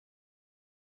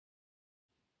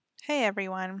Hey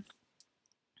everyone.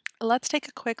 Let's take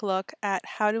a quick look at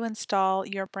how to install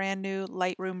your brand new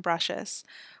Lightroom brushes.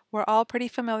 We're all pretty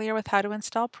familiar with how to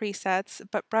install presets,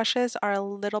 but brushes are a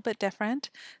little bit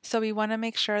different, so we want to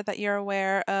make sure that you're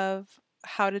aware of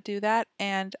how to do that,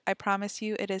 and I promise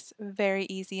you it is very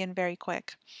easy and very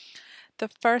quick.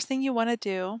 The first thing you want to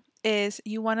do is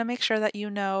you want to make sure that you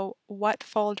know what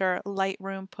folder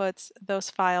Lightroom puts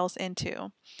those files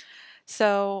into.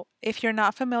 So if you're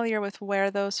not familiar with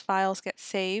where those files get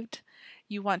saved,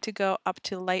 you want to go up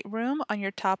to Lightroom on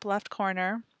your top left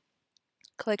corner,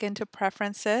 click into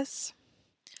Preferences.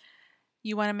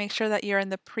 You want to make sure that you're in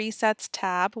the Presets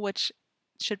tab, which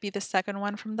should be the second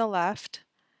one from the left.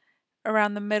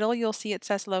 Around the middle, you'll see it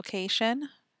says Location,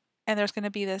 and there's going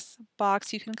to be this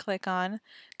box you can click on.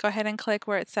 Go ahead and click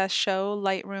where it says Show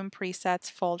Lightroom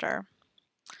Presets folder,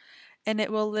 and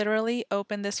it will literally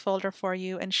open this folder for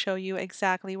you and show you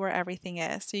exactly where everything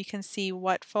is, so you can see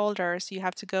what folders you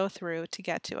have to go through to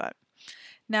get to it.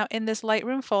 Now in this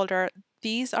Lightroom folder,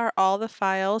 these are all the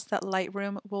files that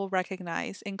Lightroom will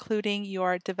recognize, including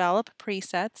your develop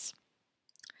presets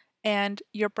and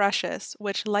your brushes,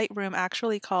 which Lightroom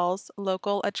actually calls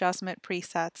local adjustment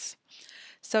presets.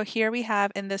 So here we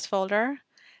have in this folder,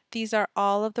 these are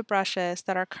all of the brushes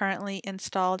that are currently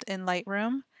installed in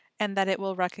Lightroom and that it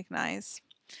will recognize.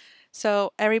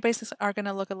 So everybody's are going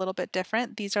to look a little bit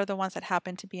different. These are the ones that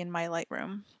happen to be in my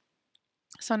Lightroom.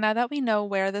 So now that we know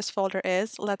where this folder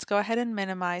is, let's go ahead and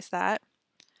minimize that.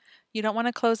 You don't want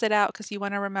to close it out because you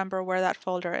want to remember where that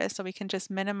folder is, so we can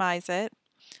just minimize it.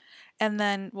 And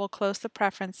then we'll close the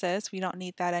preferences. We don't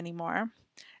need that anymore.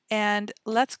 And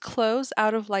let's close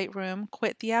out of Lightroom,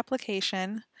 quit the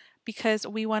application, because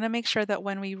we want to make sure that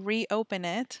when we reopen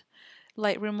it,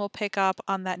 Lightroom will pick up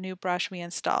on that new brush we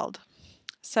installed.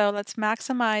 So let's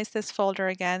maximize this folder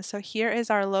again. So here is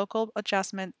our local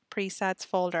adjustment presets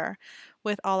folder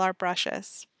with all our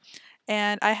brushes.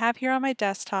 And I have here on my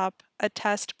desktop a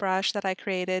test brush that I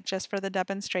created just for the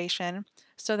demonstration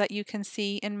so that you can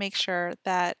see and make sure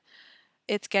that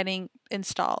it's getting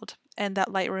installed and that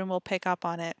Lightroom will pick up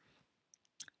on it.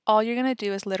 All you're going to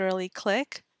do is literally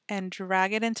click and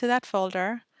drag it into that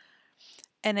folder,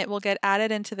 and it will get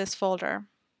added into this folder.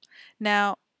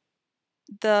 Now,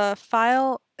 the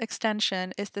file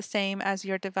extension is the same as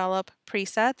your develop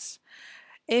presets.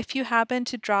 If you happen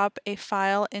to drop a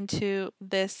file into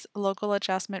this local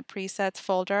adjustment presets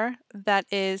folder that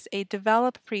is a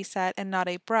develop preset and not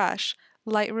a brush,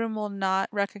 Lightroom will not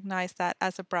recognize that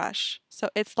as a brush. So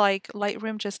it's like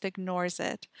Lightroom just ignores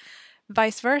it.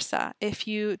 Vice versa, if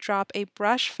you drop a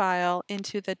brush file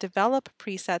into the develop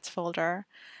presets folder,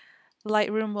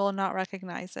 Lightroom will not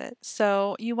recognize it.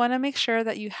 So you want to make sure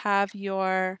that you have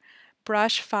your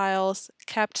brush files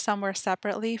kept somewhere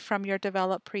separately from your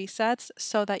develop presets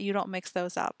so that you don't mix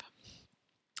those up.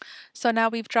 So now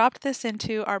we've dropped this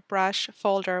into our brush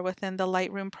folder within the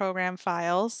Lightroom program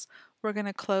files. We're going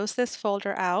to close this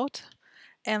folder out,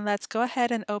 and let's go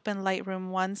ahead and open Lightroom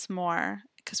once more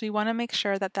because we want to make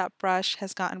sure that that brush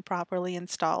has gotten properly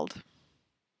installed.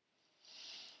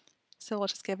 So we'll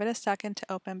just give it a second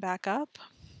to open back up.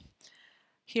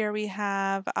 Here we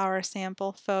have our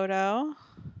sample photo,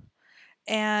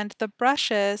 and the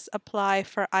brushes apply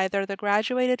for either the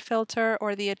graduated filter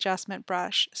or the adjustment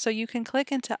brush. So you can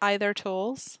click into either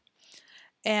tools,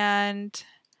 and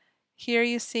here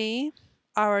you see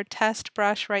our test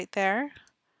brush right there.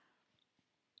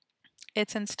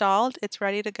 It's installed, it's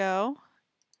ready to go.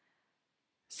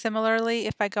 Similarly,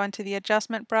 if I go into the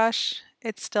adjustment brush,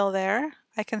 it's still there.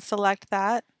 I can select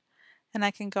that and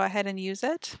I can go ahead and use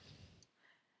it.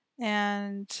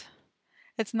 And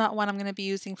it's not one I'm going to be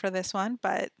using for this one,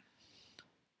 but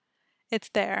it's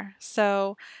there.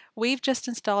 So we've just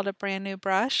installed a brand new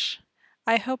brush.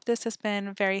 I hope this has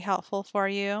been very helpful for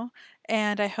you,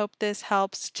 and I hope this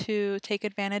helps to take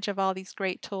advantage of all these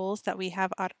great tools that we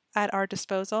have at our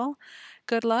disposal.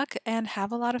 Good luck and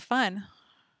have a lot of fun.